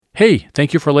Hey,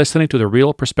 thank you for listening to the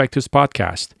Real Perspectives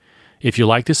podcast. If you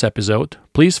like this episode,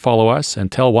 please follow us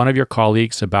and tell one of your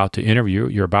colleagues about the interview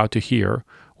you're about to hear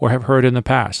or have heard in the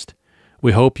past.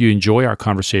 We hope you enjoy our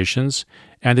conversations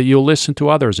and that you'll listen to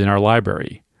others in our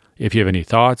library. If you have any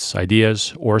thoughts,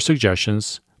 ideas, or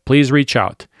suggestions, please reach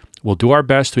out. We'll do our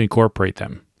best to incorporate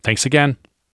them. Thanks again.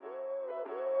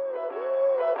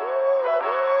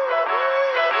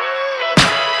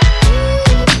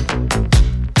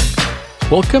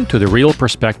 Welcome to the Real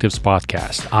Perspectives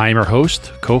podcast. I'm your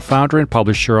host, co-founder and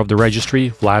publisher of the registry,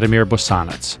 Vladimir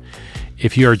Bosanac.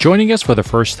 If you are joining us for the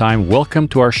first time, welcome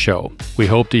to our show. We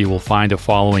hope that you will find the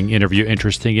following interview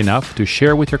interesting enough to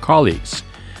share with your colleagues.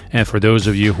 And for those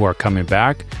of you who are coming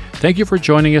back, thank you for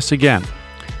joining us again.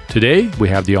 Today, we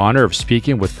have the honor of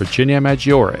speaking with Virginia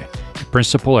Maggiore, a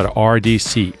principal at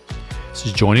RDC.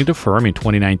 Since joining the firm in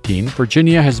 2019,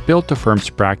 Virginia has built the firm's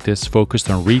practice focused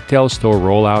on retail store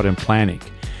rollout and planning,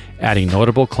 adding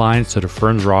notable clients to the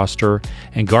firm's roster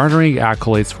and garnering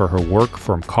accolades for her work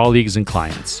from colleagues and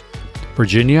clients.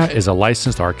 Virginia is a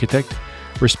licensed architect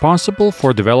responsible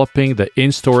for developing the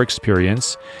in-store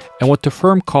experience and what the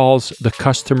firm calls the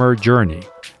customer journey.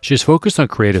 She is focused on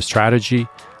creative strategy,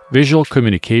 visual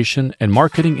communication, and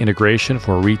marketing integration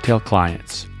for retail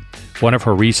clients. One of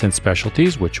her recent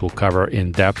specialties, which we'll cover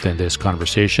in depth in this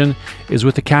conversation, is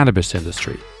with the cannabis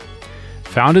industry.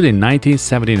 Founded in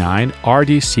 1979,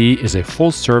 RDC is a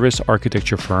full-service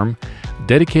architecture firm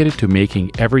dedicated to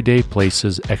making everyday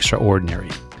places extraordinary.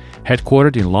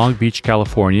 Headquartered in Long Beach,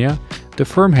 California, the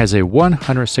firm has a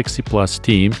 160-plus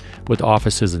team with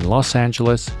offices in Los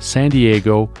Angeles, San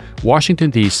Diego, Washington,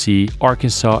 D.C.,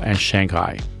 Arkansas, and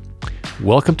Shanghai.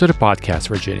 Welcome to the podcast,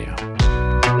 Virginia.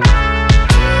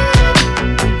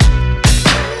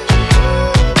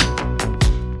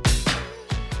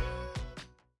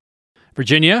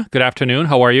 Virginia, good afternoon.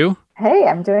 How are you? Hey,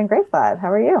 I'm doing great, Vlad.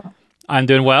 How are you? I'm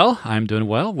doing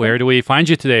well. Where do we find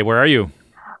you today? Where are you?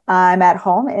 I'm at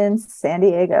home in San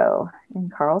Diego, in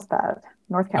Carlsbad,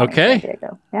 North County, Okay. San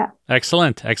Diego. Yeah.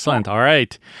 Excellent. All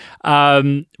right.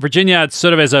 Virginia,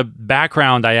 sort of as a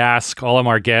background, I ask all of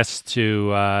our guests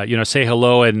to, say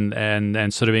hello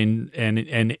and sort of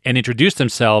and introduce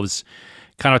themselves,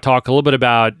 kind of talk a little bit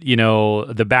about,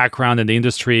 the background in the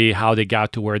industry, how they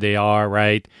got to where they are,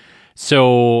 right?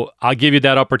 So I'll give you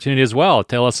that opportunity as well.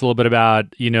 Tell us a little bit about,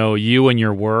 you and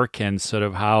your work and sort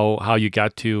of how you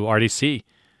got to RDC.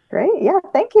 Great. Yeah.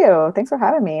 Thank you. Thanks for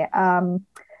having me.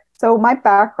 So my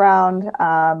background,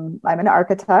 I'm an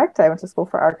architect. I went to school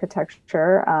for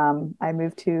architecture. I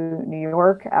moved to New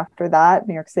York after that,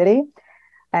 New York City,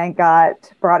 and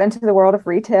got brought into the world of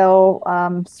retail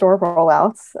store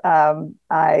rollouts.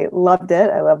 I loved it.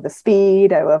 I love the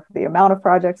speed. I love the amount of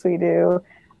projects we do.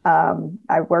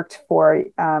 I worked for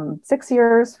 6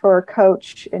 years for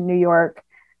Coach in New York,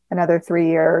 another 3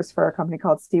 years for a company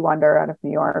called C. Wonder out of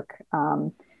New York.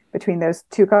 Between those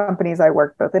two companies, I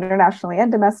worked both internationally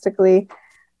and domestically,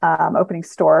 opening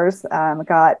stores.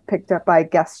 Got picked up by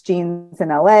Guess Jeans in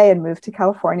LA and moved to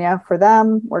California for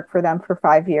them, worked for them for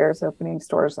 5 years, opening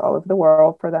stores all over the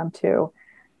world for them too.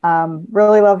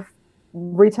 Really love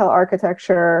retail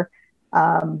architecture.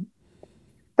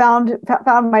 Found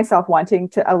myself wanting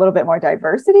a little bit more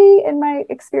diversity in my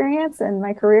experience and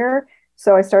my career.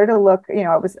 So I started to look,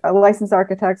 I was a licensed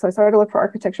architect, so I started to look for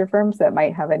architecture firms that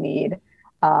might have a need.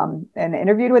 And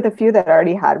interviewed with a few that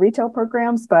already had retail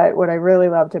programs. But what I really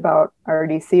loved about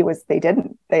RDC was they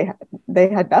didn't. They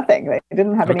had nothing. They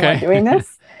didn't have anyone doing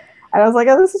this. And I was like,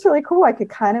 oh, this is really cool. I could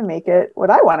kind of make it what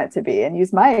I want it to be and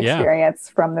use my experience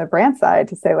from the brand side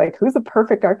to say, like, who's the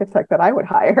perfect architect that I would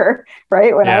hire,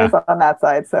 right? When I was on that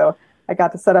side. So I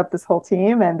got to set up this whole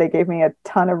team and they gave me a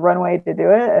ton of runway to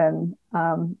do it. And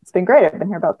it's been great. I've been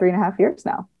here about 3.5 years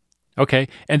now. Okay.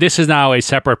 And this is now a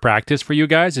separate practice for you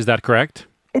guys. Is that correct?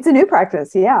 It's a new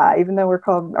practice, yeah. Even though we're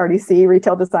called RDC,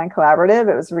 Retail Design Collaborative,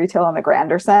 it was retail in the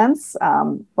grander sense,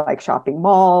 like shopping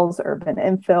malls, urban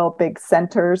infill, big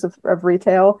centers of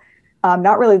retail.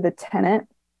 Not really the tenant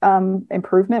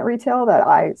improvement retail that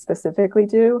I specifically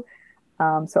do.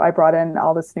 So I brought in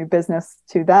all this new business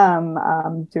to them,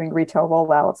 doing retail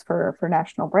rollouts for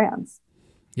national brands.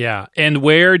 Yeah. And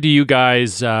where do you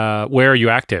guys, where are you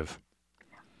active?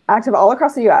 Active all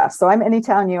across the U.S. So I'm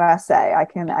Anytown, USA. I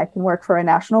can work for a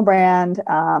national brand,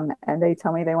 and they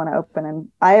tell me they want to open in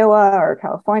Iowa or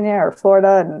California or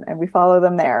Florida, and we follow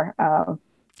them there.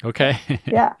 Okay.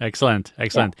 Yeah. Excellent.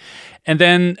 Yeah. And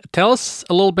then tell us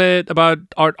a little bit about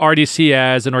RDC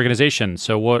as an organization.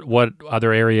 So what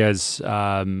other areas,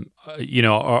 are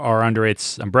under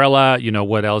its umbrella?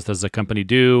 What else does the company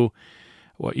do?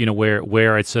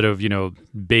 where it's sort of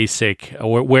basic,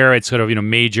 or where it's sort of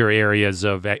major areas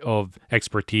of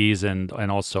expertise and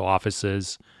also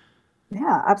offices.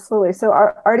 Yeah, absolutely. So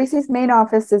our RDC's main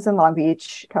office is in Long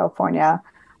Beach, California.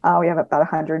 We have about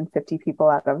 150 people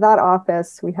out of that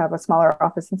office. We have a smaller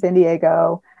office in San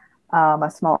Diego, a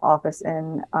small office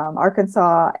in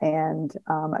Arkansas, and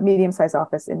a medium-sized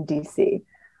office in DC.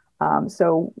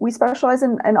 So we specialize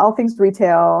in all things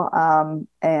retail.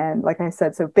 And like I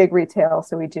said, so big retail.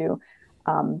 So we do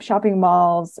shopping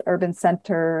malls, urban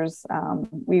centers.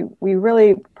 We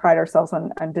really pride ourselves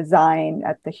on design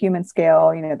at the human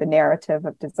scale, the narrative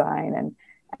of design,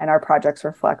 and our projects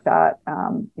reflect that,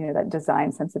 that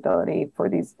design sensibility for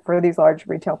these large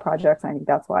retail projects. And I think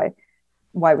that's why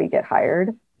we get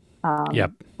hired.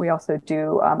 Yep. We also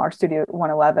do our Studio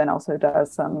 111 also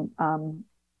does some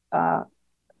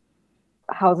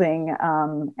housing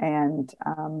and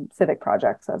civic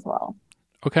projects as well.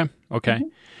 Okay.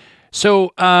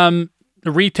 So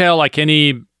retail, like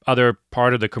any other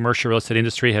part of the commercial real estate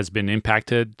industry, has been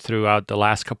impacted throughout the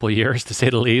last couple of years, to say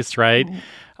the least, right?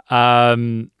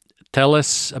 Tell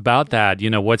us about that.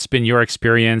 What's been your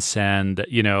experience? And,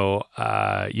 you've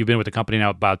been with the company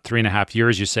now about 3.5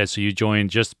 years, you said, so you joined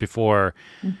just before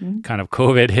kind of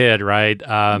COVID hit, right?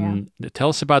 Tell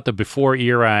us about the before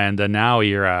era and the now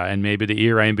era, and maybe the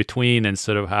era in between, and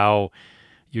sort of how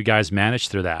you guys managed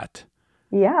through that.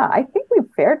 Yeah, I think we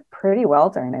fared pretty well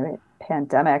during the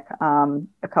pandemic.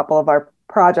 A couple of our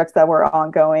projects that were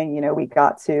ongoing, we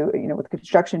got to, with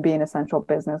construction being essential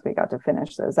business, we got to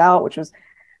finish those out, which was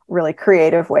really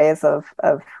creative ways of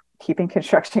keeping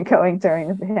construction going during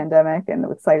the pandemic, and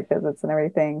with site visits and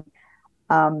everything.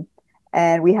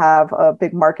 And we have a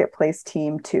big marketplace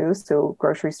team too. So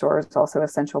grocery stores, also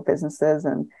essential businesses,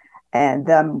 and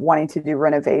them wanting to do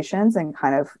renovations and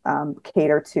kind of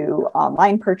cater to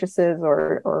online purchases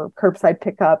or curbside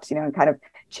pickups, and kind of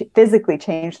physically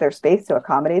change their space to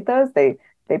accommodate those. They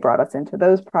brought us into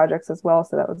those projects as well.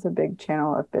 So that was a big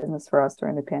channel of business for us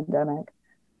during the pandemic.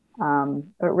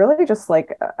 But really just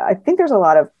I think there's a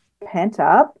lot of pent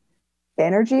up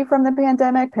energy from the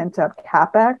pandemic, pent up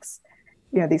CapEx.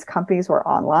 These companies were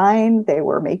online, they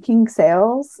were making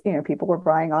sales, people were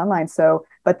buying online.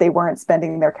 But they weren't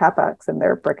spending their CapEx in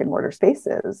their brick and mortar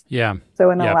spaces. Yeah. So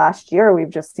in the last year, we've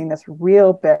just seen this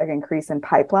real big increase in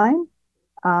pipeline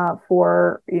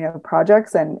for,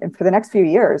 projects. And for the next few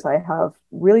years, I have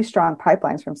really strong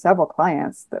pipelines from several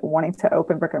clients that wanting to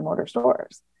open brick and mortar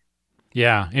stores.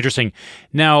 Yeah, interesting.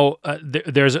 Now,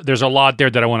 there's a lot there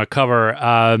that I want to cover,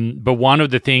 but one of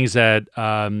the things that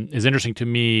is interesting to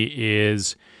me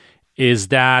is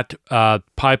that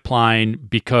pipeline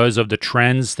because of the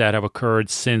trends that have occurred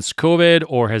since COVID,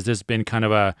 or has this been kind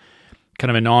of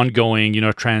an ongoing,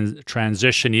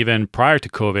 transition even prior to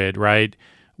COVID, right?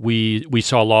 We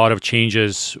saw a lot of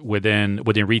changes within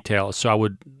retail. So I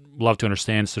would love to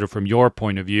understand, sort of from your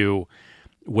point of view,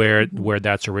 where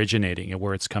that's originating and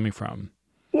where it's coming from.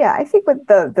 Yeah, I think with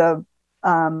the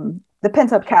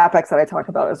pent up CapEx that I talked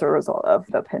about as a result of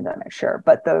the pandemic, sure,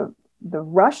 but the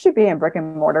rush to be in brick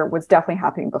and mortar was definitely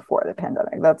happening before the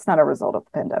pandemic. That's not a result of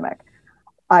the pandemic.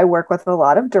 I work with a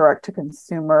lot of direct to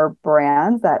consumer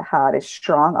brands that had a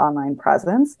strong online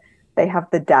presence. They have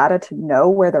the data to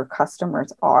know where their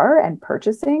customers are and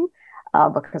purchasing.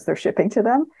 Because they're shipping to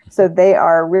them. So they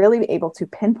are really able to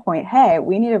pinpoint, hey,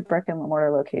 we need a brick and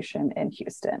mortar location in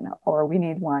Houston, or we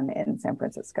need one in San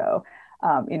Francisco,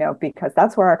 because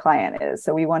that's where our client is.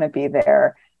 So we want to be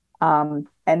there. And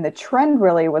the trend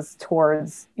really was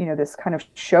towards, this kind of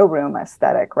showroom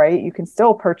aesthetic, right? You can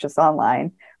still purchase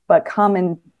online, but come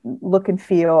and look and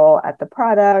feel at the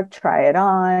product, try it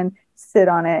on, sit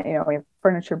on it. We have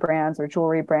furniture brands or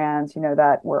jewelry brands,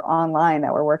 that we're online,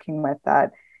 that we're working with,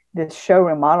 that this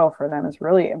showroom model for them is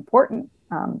really important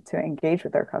to engage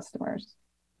with their customers.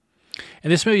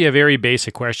 And this may be a very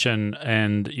basic question,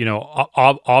 and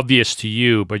obvious to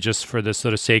you, but just for the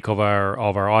sort of sake of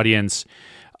our audience,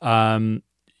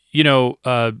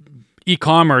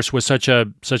 e-commerce was such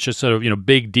a sort of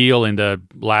big deal in the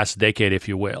last decade, if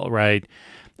you will, right?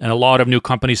 And a lot of new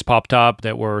companies popped up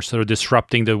that were sort of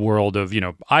disrupting the world of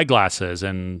eyeglasses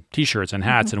and T-shirts and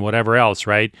hats and whatever else,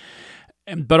 right?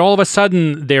 But all of a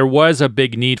sudden, there was a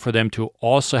big need for them to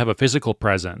also have a physical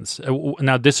presence.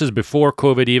 Now, this is before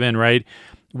COVID even, right?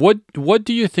 What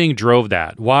do you think drove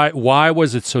that? Why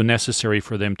was it so necessary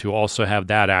for them to also have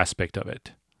that aspect of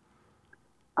it?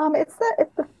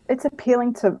 It's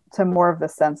appealing to more of the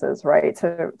senses, right?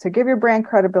 To give your brand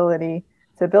credibility,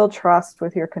 to build trust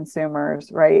with your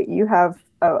consumers, right? You have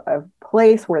a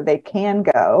place where they can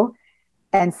go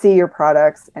and see your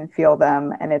products and feel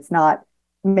them, and it's not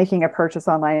making a purchase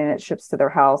online and it ships to their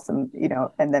house, and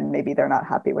and then maybe they're not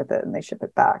happy with it and they ship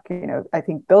it back. I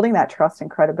think building that trust and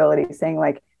credibility, saying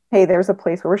like, hey, there's a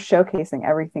place where we're showcasing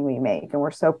everything we make and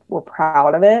we're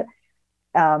proud of it,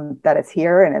 that it's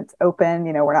here and it's open.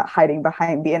 We're not hiding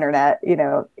behind the internet,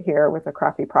 here with a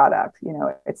crappy product.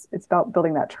 It's about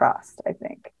building that trust, I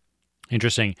think.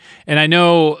 Interesting. And I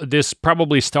know this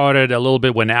probably started a little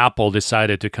bit when Apple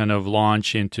decided to kind of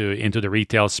launch into the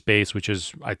retail space, which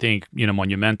is, I think,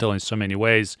 monumental in so many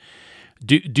ways.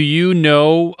 Do you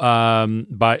know,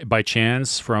 by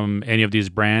chance, from any of these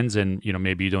brands, and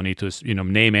maybe you don't need to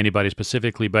name anybody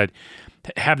specifically, but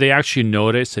have they actually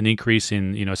noticed an increase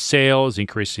in sales,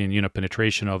 increase in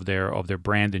penetration of their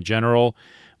brand in general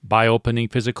by opening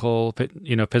physical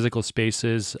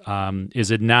spaces? Is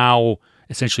it now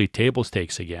essentially table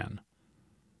stakes again?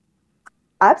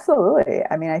 Absolutely.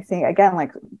 I mean, I think again,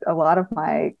 like a lot of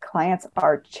my clients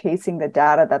are chasing the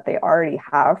data that they already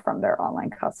have from their online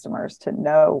customers to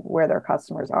know where their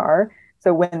customers are.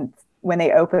 So when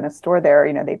they open a store there,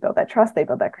 they build that trust, they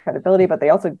build that credibility, but they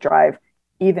also drive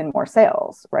even more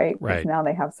sales, right? Because Right. now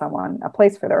they have a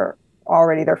place for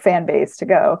their fan base to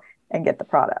go and get the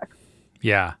product.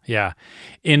 Yeah, yeah.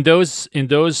 In those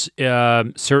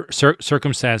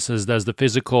circumstances, does the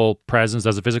physical presence,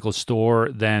 does the physical store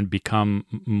then become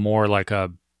more like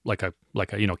a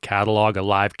catalog, a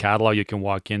live catalog you can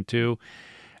walk into?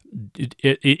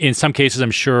 In some cases,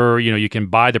 I'm sure you can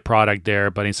buy the product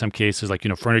there, but in some cases, like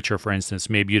furniture, for instance,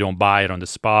 maybe you don't buy it on the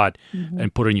spot Mm-hmm.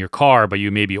 and put it in your car, but you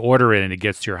maybe order it and it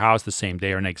gets to your house the same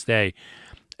day or next day.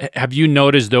 Have you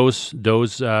noticed those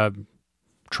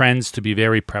trends to be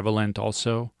very prevalent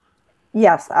also?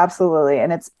 Yes, absolutely.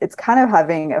 And it's kind of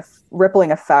having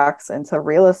rippling effects into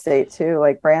real estate too.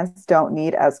 Like brands don't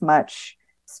need as much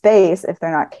space if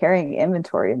they're not carrying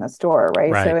inventory in the store,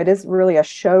 right? So Right. it is really a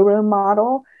showroom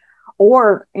model.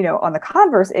 Or, on the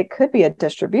converse, it could be a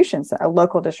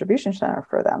local distribution center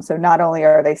for them. So not only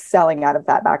are they selling out of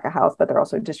that back of house, but they're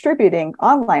also distributing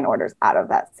online orders out of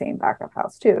that same back of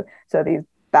house too. So these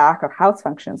back of house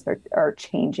functions are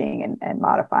changing and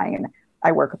modifying. And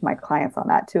I work with my clients on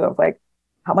that too, of like,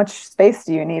 how much space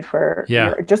do you need for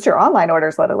Yeah. your online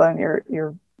orders, let alone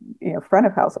your front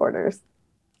of house orders?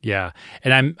 Yeah,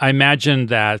 and I imagine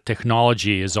that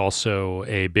technology is also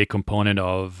a big component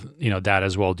of that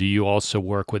as well. Do you also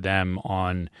work with them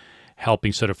on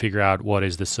helping sort of figure out what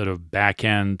is the sort of back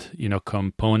end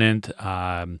component,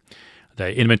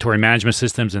 the inventory management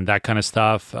systems and that kind of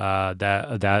stuff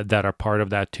that are part of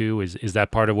that too? Is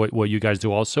that part of what you guys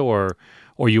do also,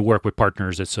 or you work with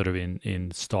partners that sort of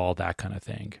install that kind of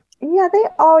thing? Yeah, they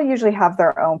all usually have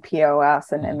their own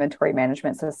POS and Mhm. inventory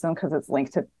management system because it's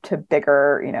linked to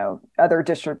bigger, other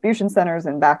distribution centers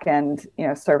and back end,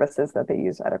 services that they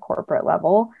use at a corporate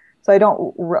level. So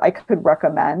I could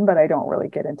recommend, but I don't really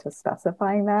get into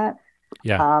specifying that.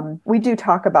 Yeah. We do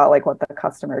talk about like what the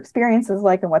customer experience is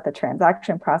like and what the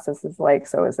transaction process is like.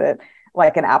 So is it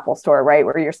like an Apple store, right,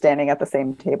 where you're standing at the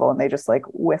same table and they just like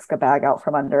whisk a bag out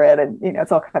from under it, and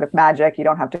it's all kind of magic. You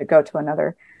don't have to go to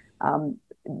another, um,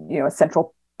 a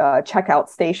central checkout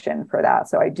station for that.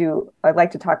 So I'd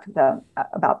like to talk to them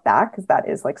about that because that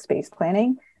is like space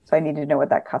planning. So I need to know what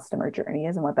that customer journey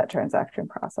is and what that transaction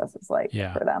process is like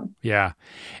Yeah. for them. Yeah.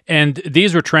 And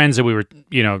these were trends that we were,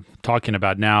 talking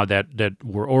about now that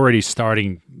were already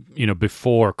starting,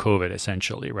 before COVID,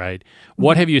 essentially, right?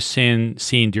 What Mhm. have you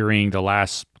seen during the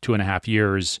last 2.5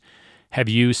 years? Have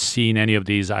you seen any of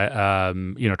these,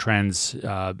 trends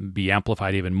be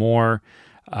amplified even more?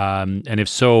 And if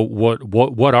so,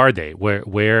 what are they?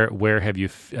 Where have you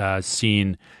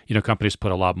seen, companies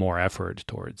put a lot more effort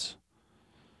towards?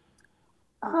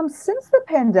 Since the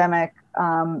pandemic,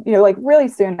 like really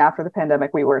soon after the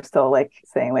pandemic, we were still like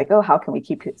saying like, oh, how can we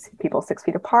keep people 6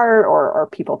 feet apart, or are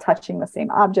people touching the same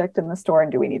object in the store,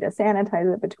 and do we need to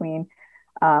sanitize it between?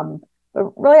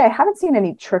 But really, I haven't seen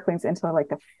any tricklings into like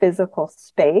the physical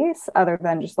space other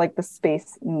than just like the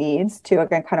space needs to,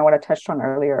 again, kind of what I touched on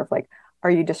earlier of like, are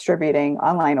you distributing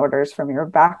online orders from your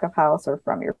back of house or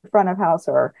from your front of house,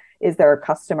 or is there a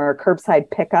customer curbside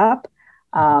pickup?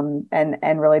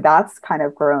 And really that's kind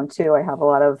of grown too. I have a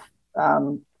lot of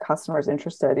customers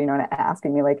interested, and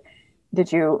asking me like,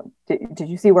 did you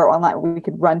see where online we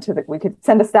could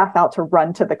send a staff out to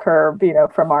run to the curb,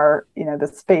 from our, the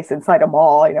space inside a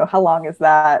mall, how long is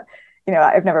that?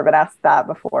 I've never been asked that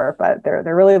before, but they're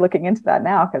really looking into that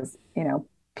now because,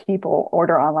 people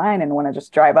order online and want to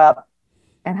just drive up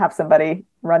and have somebody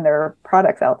run their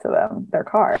products out to them, their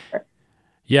car.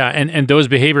 Yeah, and those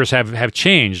behaviors have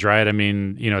changed, right? I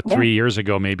mean, Yeah. 3 years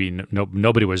ago, maybe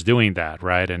nobody was doing that,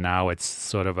 right? And now it's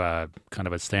sort of a kind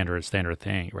of a standard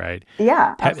thing, right?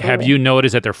 Yeah, Have absolutely. you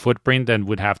noticed that their footprint then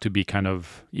would have to be kind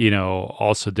of,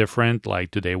 also different?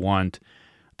 Like, do they want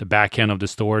the back end of the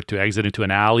store to exit into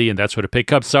an alley, and that's where the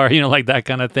pickups are, like that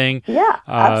kind of thing? Yeah,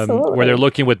 Where they're absolutely.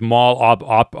 looking with mall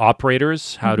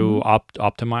operators how to Hmm.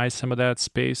 optimize some of that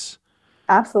space.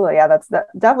 Absolutely. Yeah, that's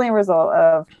definitely a result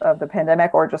of the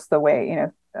pandemic or just the way,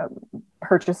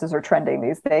 purchases are trending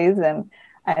these days and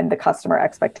the customer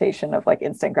expectation of like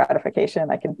instant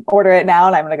gratification. I can order it now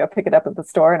and I'm going to go pick it up at the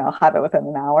store and I'll have it within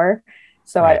an hour.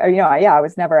 So Right. yeah, I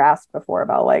was never asked before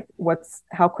about like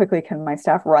how quickly can my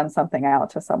staff run something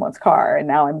out to someone's car, and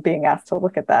now I'm being asked to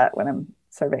look at that when I'm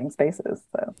surveying spaces.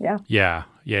 So yeah. Yeah.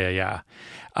 Yeah. Yeah.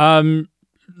 Yeah.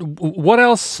 What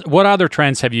else? What other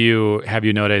trends have you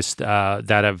noticed that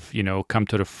have come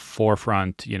to the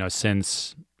forefront?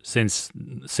 Since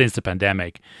the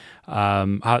pandemic.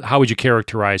 How would you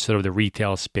characterize sort of the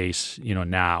retail space?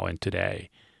 Now and today.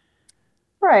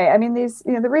 Right. I mean,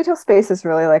 the retail space is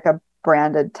really like a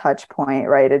branded touch point,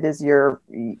 right? It is your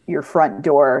front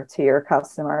door to your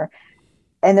customer.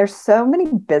 And there's so many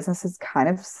businesses kind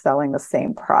of selling the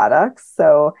same products.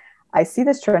 So I see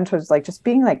this trend towards like just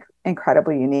being like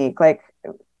incredibly unique. Like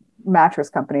mattress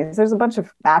companies. There's a bunch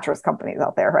of mattress companies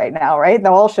out there right now, right?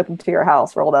 They'll all ship them to your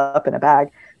house rolled up in a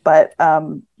bag, but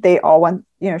they all want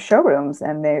showrooms,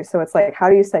 and they so it's like how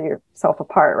do you set yourself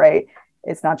apart, right?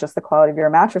 It's not just the quality of your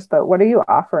mattress, but what are you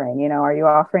offering? Are you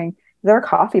offering? Is there a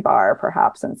coffee bar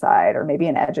perhaps inside, or maybe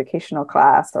an educational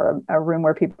class, or a room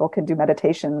where people can do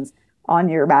meditations on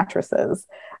your mattresses?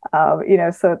 So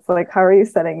it's like how are you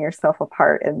setting yourself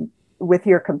apart and with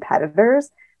your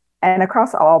competitors? And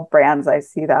across all brands, I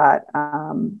see that,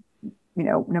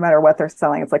 no matter what they're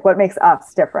selling, it's like what makes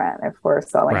us different. If we're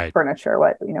selling Right. furniture,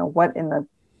 what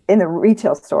in the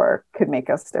retail store could make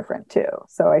us different too.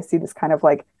 So I see this kind of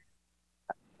like,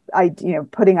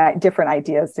 putting different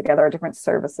ideas together, different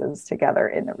services together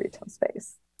in the retail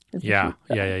space is a Yeah. huge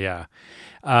Yeah. trend. Yeah.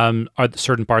 Yeah. Are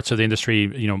certain parts of the industry,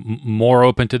 more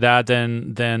open to that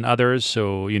than others?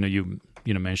 So, you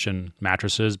mentioned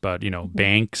mattresses, but Mhm.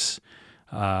 banks,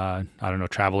 I don't know,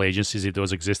 travel agencies, if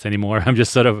those exist anymore. I'm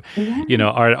just sort of, Yeah.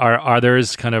 are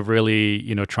others kind of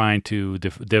really, trying to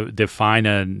define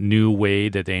a new way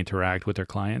that they interact with their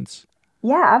clients?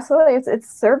 Yeah, absolutely. It's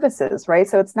services, right?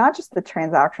 So it's not just the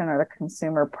transaction or the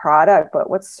consumer product,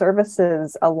 but what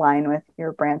services align with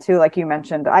your brand too. Like you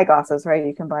mentioned eyeglasses, right?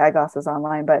 You can buy eyeglasses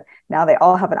online, but now they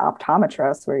all have an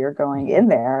optometrist where you're going in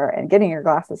there and getting your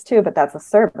glasses too, but that's a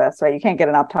service, right? You can't get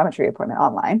an optometry appointment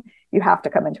online. You have to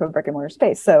come into a brick and mortar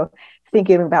space. So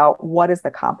thinking about what is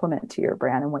the complement to your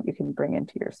brand and what you can bring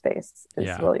into your space is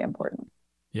Yeah. really important.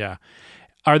 Yeah.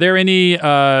 Are there any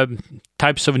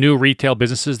types of new retail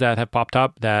businesses that have popped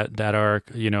up that are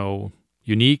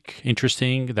unique,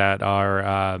 interesting, that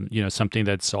are something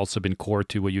that's also been core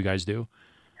to what you guys do?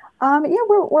 Yeah,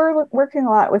 we're working a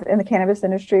lot within the cannabis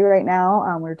industry right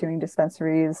now. We're doing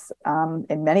dispensaries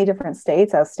in many different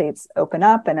states as states open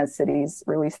up and as cities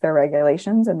release their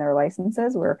regulations and their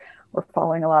licenses. We're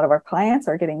following a lot of our clients,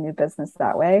 are getting new business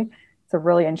that way. It's a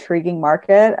really intriguing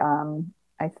market.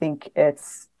 I think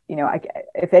it's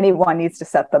if anyone needs to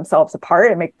set themselves apart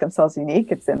and make themselves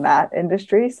unique, it's in that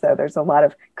industry. So there's a lot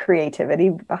of creativity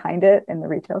behind it in the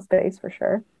retail space for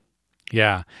sure.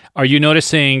 Yeah. Are you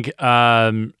noticing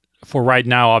for right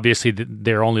now, obviously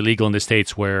they're only legal in the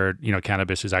states where,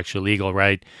 cannabis is actually legal,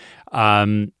 right?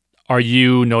 Um, are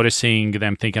you noticing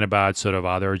them thinking about sort of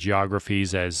other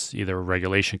geographies as either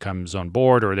regulation comes on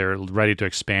board or they're ready to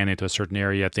expand into a certain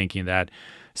area, thinking that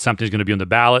something's going to be on the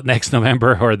ballot next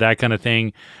November or that kind of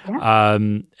thing? Yeah.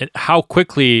 How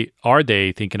quickly are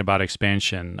they thinking about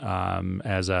expansion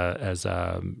as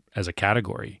a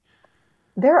category?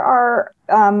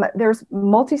 There's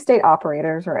multi-state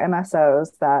operators or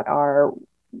MSOs that are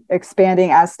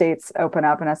expanding as states open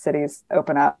up and as cities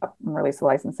open up and release the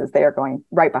licenses. They are going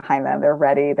right behind them. They're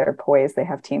ready, they're poised, they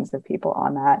have teams of people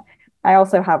on that. I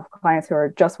also have clients who are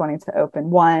just wanting to open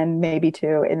one, maybe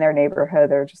two in their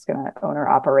neighborhood. They're just going to own or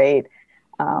operate,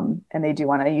 and they do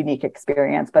want a unique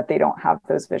experience, but they don't have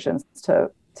those visions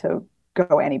to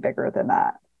go any bigger than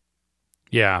that.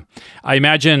 Yeah, I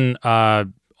imagine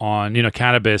on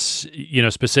cannabis,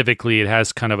 specifically, it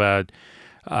has kind of a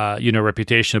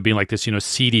reputation of being like this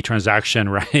seedy transaction,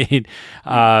 right?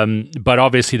 But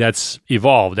obviously, that's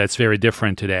evolved. That's very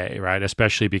different today, right?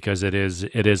 Especially because it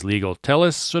is legal. Tell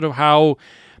us sort of how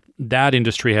that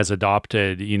industry has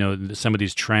adopted some of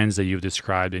these trends that you've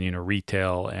described in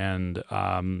retail and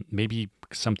maybe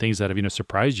some things that have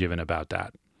surprised you even about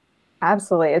that.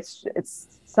 Absolutely. It's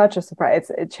such a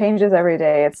surprise. It changes every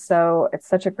day. It's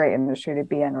such a great industry to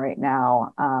be in right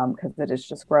now, because it is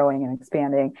just growing and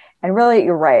expanding. And really,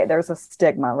 you're right. There's a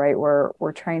stigma, right?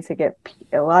 We're trying to get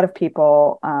a lot of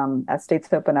people, as states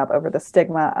open up, over the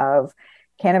stigma of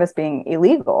cannabis being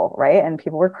illegal, right? And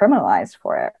people were criminalized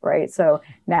for it, right? So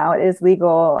now it is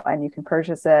legal and you can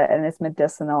purchase it and it's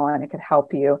medicinal and it could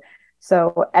help you.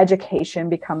 So education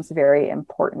becomes very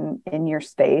important in your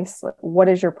space. What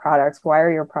is your products? Why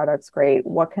are your products great?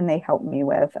 What can they help me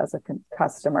with as a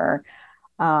customer?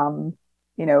 Um,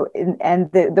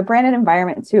 and the branded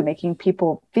environment too, making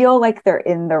people feel like they're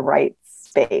in the right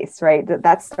space, right?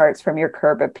 That starts from your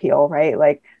curb appeal, right?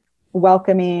 Like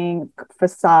welcoming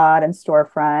facade and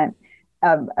storefront,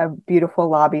 a beautiful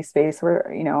lobby space where,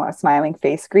 a smiling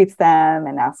face greets them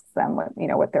and asks them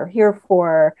what they're here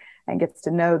for and gets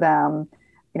to know them,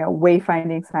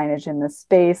 wayfinding signage in the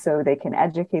space so they can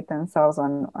educate themselves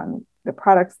on the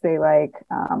products they like,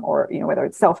 or whether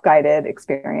it's self-guided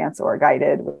experience or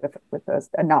guided with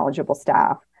a knowledgeable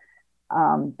staff.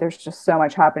 There's just so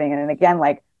much happening, and again,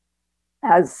 like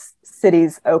as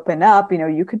cities open up,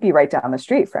 you could be right down the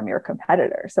street from your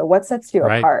competitor. So what sets you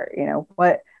Right. apart?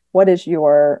 What is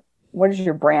your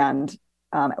brand?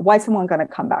 Why is someone going to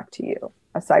come back to you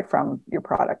aside from your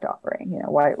product offering?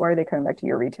 Why are they coming back to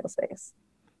your retail space?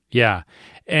 Yeah.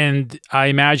 And I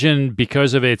imagine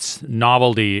because of its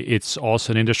novelty, it's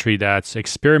also an industry that's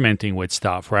experimenting with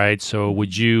stuff, right? So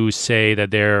would you say that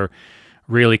they're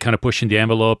really kind of pushing the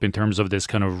envelope in terms of this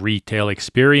kind of retail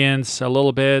experience a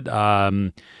little bit?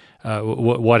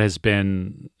 What has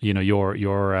been, your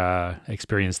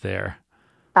experience there?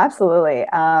 Absolutely.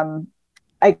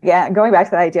 Again, going back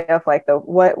to the idea of like the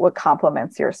what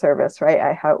complements your service,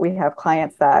 right? We have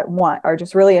clients that are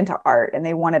just really into art and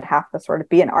they wanted half the sort of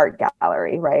be an art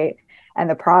gallery, right? And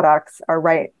the products are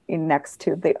right next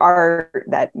to the art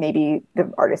that maybe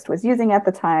the artist was using at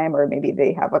the time, or maybe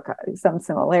they have some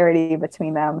similarity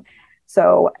between them.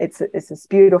 So it's this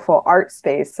beautiful art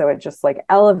space. So it just like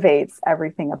elevates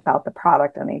everything about the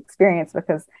product and the experience,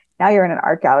 because now you're in an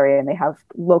art gallery and they have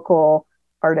local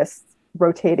artists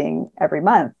rotating every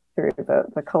month through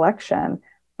the collection.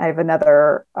 I have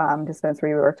another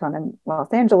dispensary we worked on in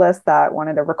Los Angeles that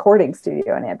wanted a recording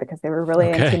studio in it because they were really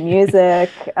into Okay. music.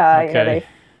 Okay.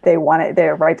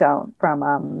 They're right down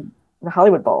from the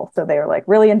Hollywood Bowl, so they were like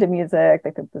really into music.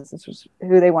 They think this is just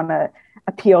who they want to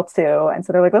appeal to, and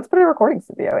so they're like, let's put a recording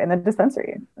studio in the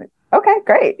dispensary. Like, okay,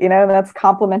 great. That's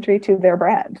complementary to their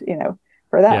brand.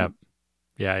 For Yeah. them.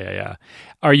 Yeah.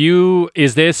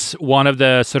 Is this one of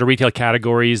the sort of retail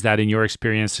categories that in your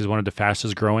experience is one of the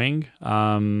fastest growing?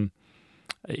 And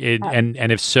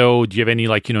if so, do you have any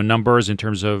like, numbers in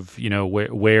terms of,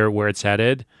 where it's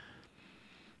headed?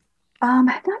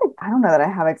 I don't know that I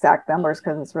have exact numbers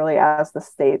because it's really as the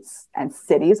states and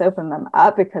cities open them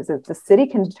up, because if the city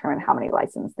can determine how many Sure.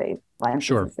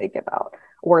 licenses they give out,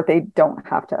 or they don't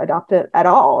have to adopt it at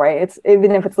all, right? It's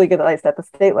even if it's legalized at the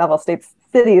state level,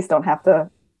 cities don't have to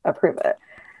approve it.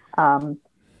 Um,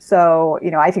 so,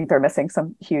 I think they're missing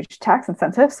some huge tax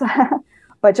incentives,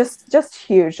 but just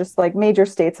huge, just like major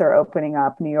states are opening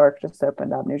up. New York just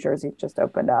opened up, New Jersey just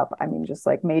opened up. I mean, just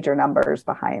like major numbers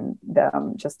behind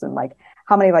them, just in like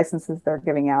how many licenses they're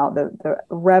giving out, the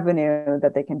revenue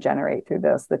that they can generate through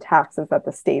this, the taxes that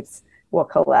the states will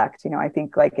collect. I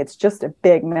think like it's just a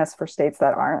big miss for states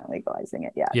that aren't legalizing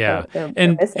it yet. Yeah. They're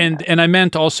And missing and that. and I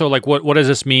meant also like what does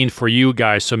this mean for you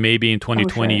guys? So maybe in Oh,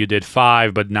 2020 sure. you did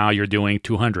 5, but now you're doing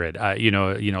 200.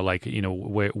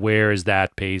 Where is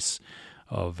that pace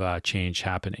of change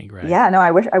happening, right? Yeah, no,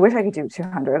 I wish I could do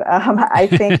 200. I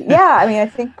think, yeah, I mean, I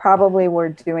think probably we're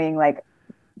doing like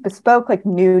bespoke, like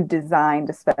new design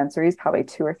dispensaries, probably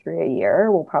two or three a year.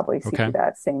 We'll probably see Okay.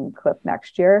 that same clip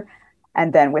next year.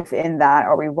 And then within that,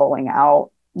 are we rolling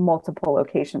out multiple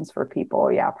locations for people?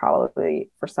 Yeah, probably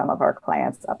for some of our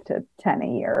clients, up to 10 a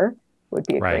year would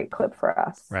be a Right. great clip for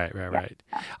us. Right, right, Yeah. right.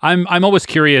 I'm always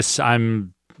curious.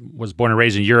 I'm was born and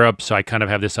raised in Europe, so I kind of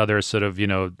have this other sort of,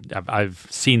 I've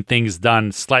seen things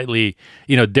done slightly,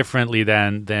 differently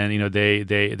than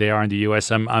they are in the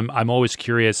US. I'm always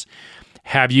curious.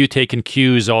 Have you taken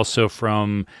cues also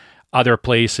from other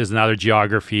places and other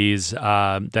geographies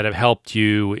that have helped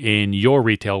you in your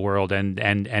retail world? And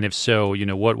if so,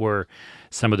 what were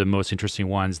some of the most interesting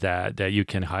ones that you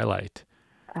can highlight?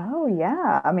 Oh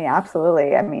yeah, I mean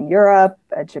absolutely. I mean Europe,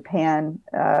 Japan,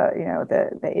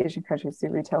 the Asian countries do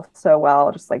retail so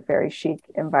well, just like very chic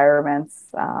environments,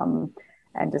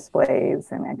 and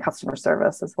displays and customer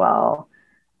service as well.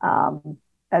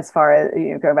 As far as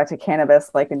going back to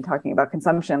cannabis, like in talking about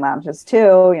consumption lounges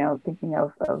too, thinking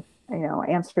of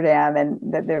Amsterdam, and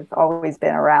that they've always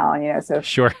been around, so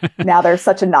Sure. now there's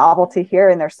such a novelty here,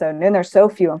 and they're so new, and they're so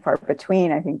few and far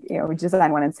between. I think, we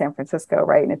designed one in San Francisco,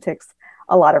 right? And it takes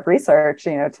a lot of research,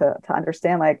 to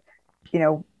understand, like,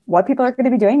 what people are going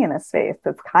to be doing in this space.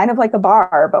 It's kind of like a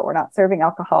bar, but we're not serving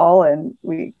alcohol, and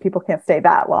people can't stay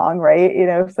that long, right?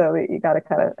 So you got to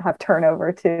kind of have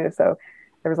turnover too. So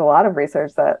there was a lot of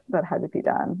research that had to be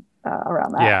done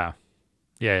around that.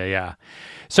 Yeah.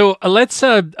 So let's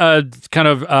kind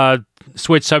of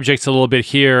switch subjects a little bit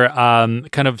here.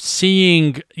 Kind of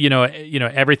seeing,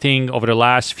 everything over the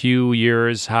last few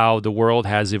years, how the world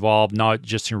has evolved, not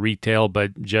just in retail,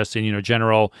 but just in,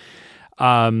 general.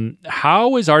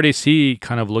 How is RDC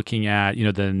kind of looking at,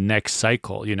 the next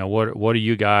cycle? What are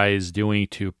you guys doing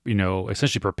to,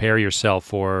 essentially prepare yourself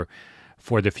for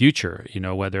the future,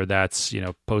 whether that's,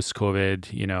 post-COVID,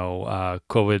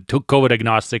 COVID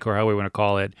agnostic, or however we want to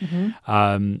call it.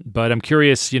 But I'm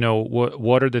curious,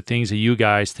 what are the things that you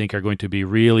guys think are going to be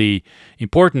really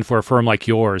important for a firm like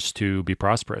yours to be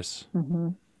prosperous?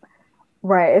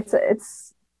 Right.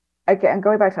 It's again,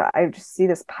 going back to, I just see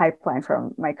this pipeline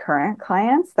from my current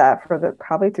clients that for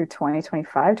probably through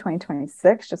 2025,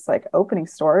 2026, just like opening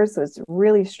stores is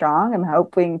really strong. I'm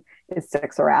hoping it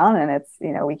sticks around, and it's,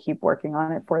 we keep working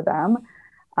on it for them.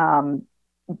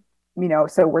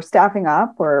 So we're staffing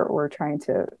up, we're trying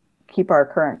to keep our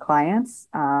current clients.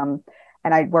 And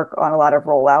I work on a lot of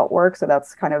rollout work. So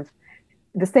that's kind of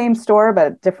the same store,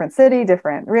 but different city,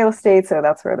 different real estate. So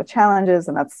that's where the challenge is,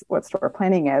 and that's what store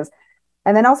planning is.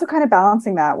 And then also kind of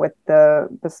balancing that with the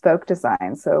bespoke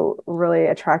design. So really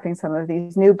attracting some of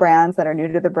these new brands that are new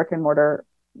to the brick and mortar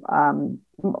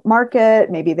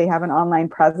market. Maybe they have an online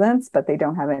presence, but they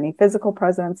don't have any physical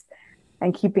presence,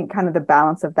 and keeping kind of the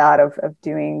balance of that, of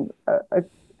doing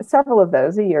several of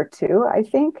those a year too, I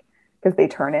think, because they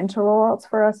turn into rollouts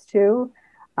for us too.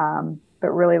 But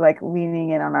really like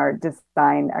leaning in on our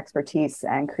design expertise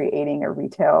and creating a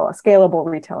scalable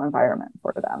retail environment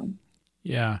for them.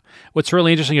 Yeah. What's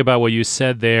really interesting about what you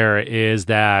said there is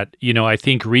that, I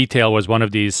think retail was one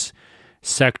of these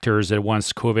sectors that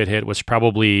once COVID hit was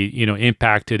probably,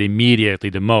 impacted immediately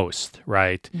the most,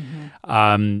 right?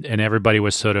 And everybody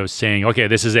was sort of saying, okay,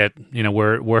 this is it.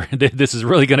 We're this is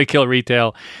really going to kill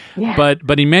retail. Yeah.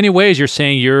 But in many ways, you're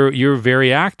saying you're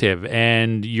very active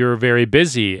and you're very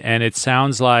busy. And it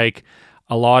sounds like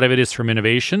a lot of it is from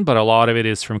innovation, but a lot of it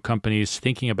is from companies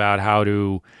thinking about how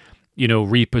to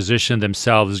reposition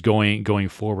themselves going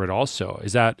forward also.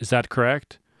 Is that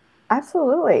correct?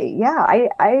 Absolutely. Yeah.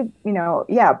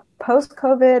 Post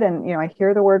COVID, and, I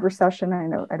hear the word recession. I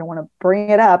know I don't want to bring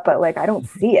it up, but like, I don't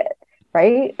see it,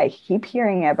 right? I keep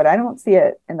hearing it, but I don't see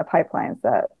it in the pipelines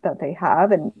that they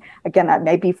have. And again, that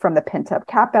may be from the pent up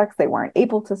CapEx they weren't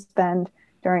able to spend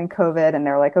during COVID. And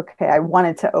they're like, okay, I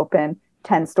wanted to open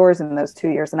 10 stores in those 2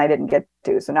 years and I didn't get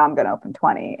to, so now I'm going to open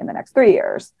 20 in the next 3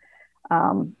 years.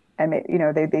 And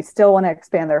they still want to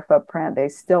expand their footprint. They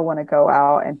still want to go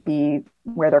out and be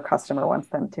where their customer wants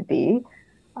them to be.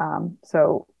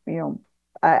 So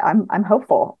I'm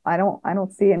hopeful. I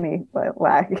don't see any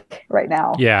lag right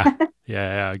now.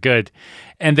 Yeah, good.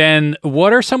 And then,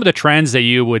 what are some of the trends that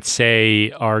you would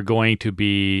say are going to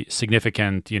be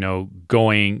significant?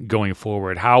 Going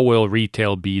forward, how will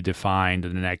retail be defined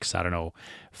in the next,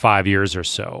 5 years or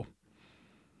so?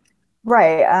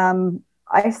 Right.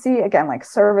 I see, again, like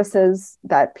services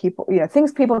that people,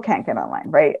 things people can't get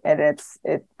online, right? And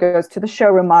it goes to the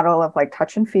showroom model of like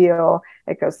touch and feel.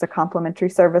 It goes to complementary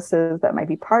services that might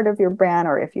be part of your brand,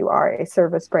 or if you are a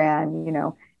service brand,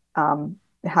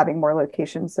 having more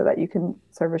locations so that you can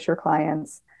service your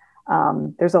clients.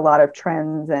 There's a lot of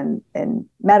trends in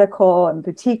medical and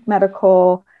boutique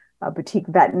medical, boutique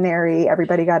veterinary.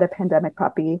 Everybody got a pandemic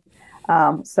puppy.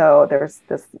 So there's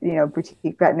this,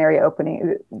 boutique veterinary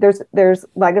opening. There's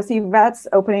legacy vets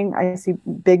opening. I see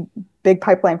big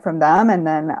pipeline from them, and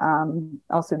then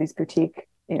also these boutique,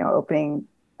 opening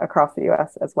across the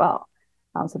U.S. as well.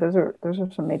 So those are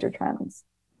some major trends.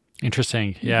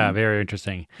 Interesting. Yeah, very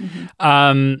interesting.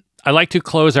 I'd like to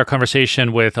close our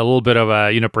conversation with a little bit of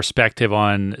a perspective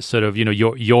on sort of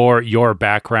your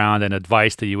background and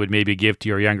advice that you would maybe give to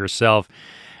your younger self.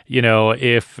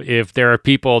 If there are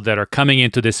people that are coming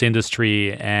into this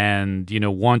industry and,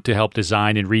 want to help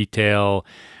design in retail,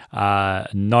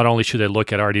 not only should they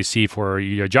look at RDC for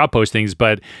your job postings,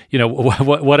 but,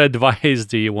 what advice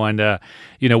do you want to,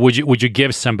 would you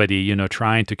give somebody,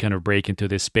 trying to kind of break into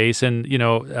this space, and,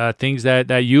 things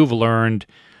that you've learned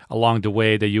along the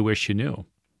way that you wish you knew?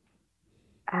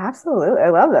 Absolutely. I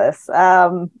love this.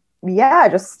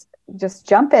 Just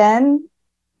jump in,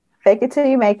 fake it till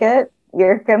you make it.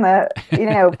 you're gonna,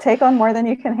 take on more than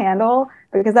you can handle,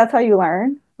 because that's how you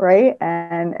learn, right?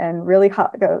 And really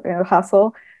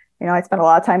hustle. I spent a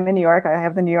lot of time in New York. I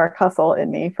have the New York hustle in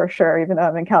me for sure. Even though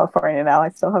I'm in California now, I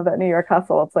still have that New York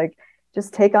hustle. It's like,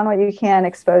 just take on what you can,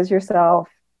 expose yourself,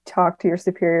 talk to your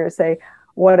superiors, say,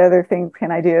 what other things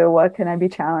can I do? What can I be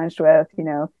challenged with?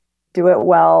 Do it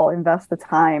well, invest the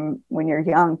time when you're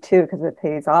young too, because it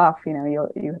pays off.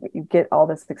 You get all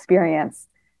this experience.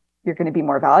 You're going to be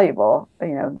more valuable,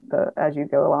 as you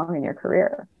go along in your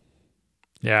career.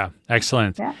 Yeah,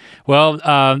 excellent. Yeah. Well,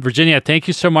 Virginia, thank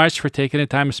you so much for taking the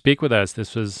time to speak with us.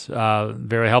 This was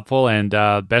very helpful, and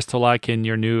best of luck in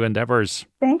your new endeavors.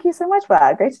 Thank you so much,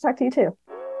 Vlad. Great to talk to you too.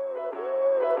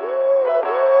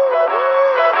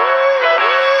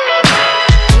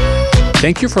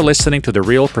 Thank you for listening to the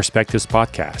Real Perspectives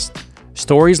podcast.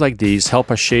 Stories like these help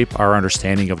us shape our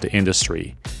understanding of the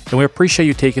industry, and we appreciate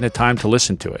you taking the time to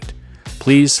listen to it.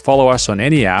 Please follow us on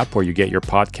any app where you get your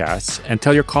podcasts and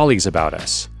tell your colleagues about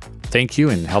us. Thank you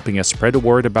in helping us spread the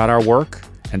word about our work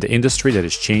and the industry that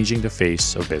is changing the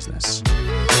face of business.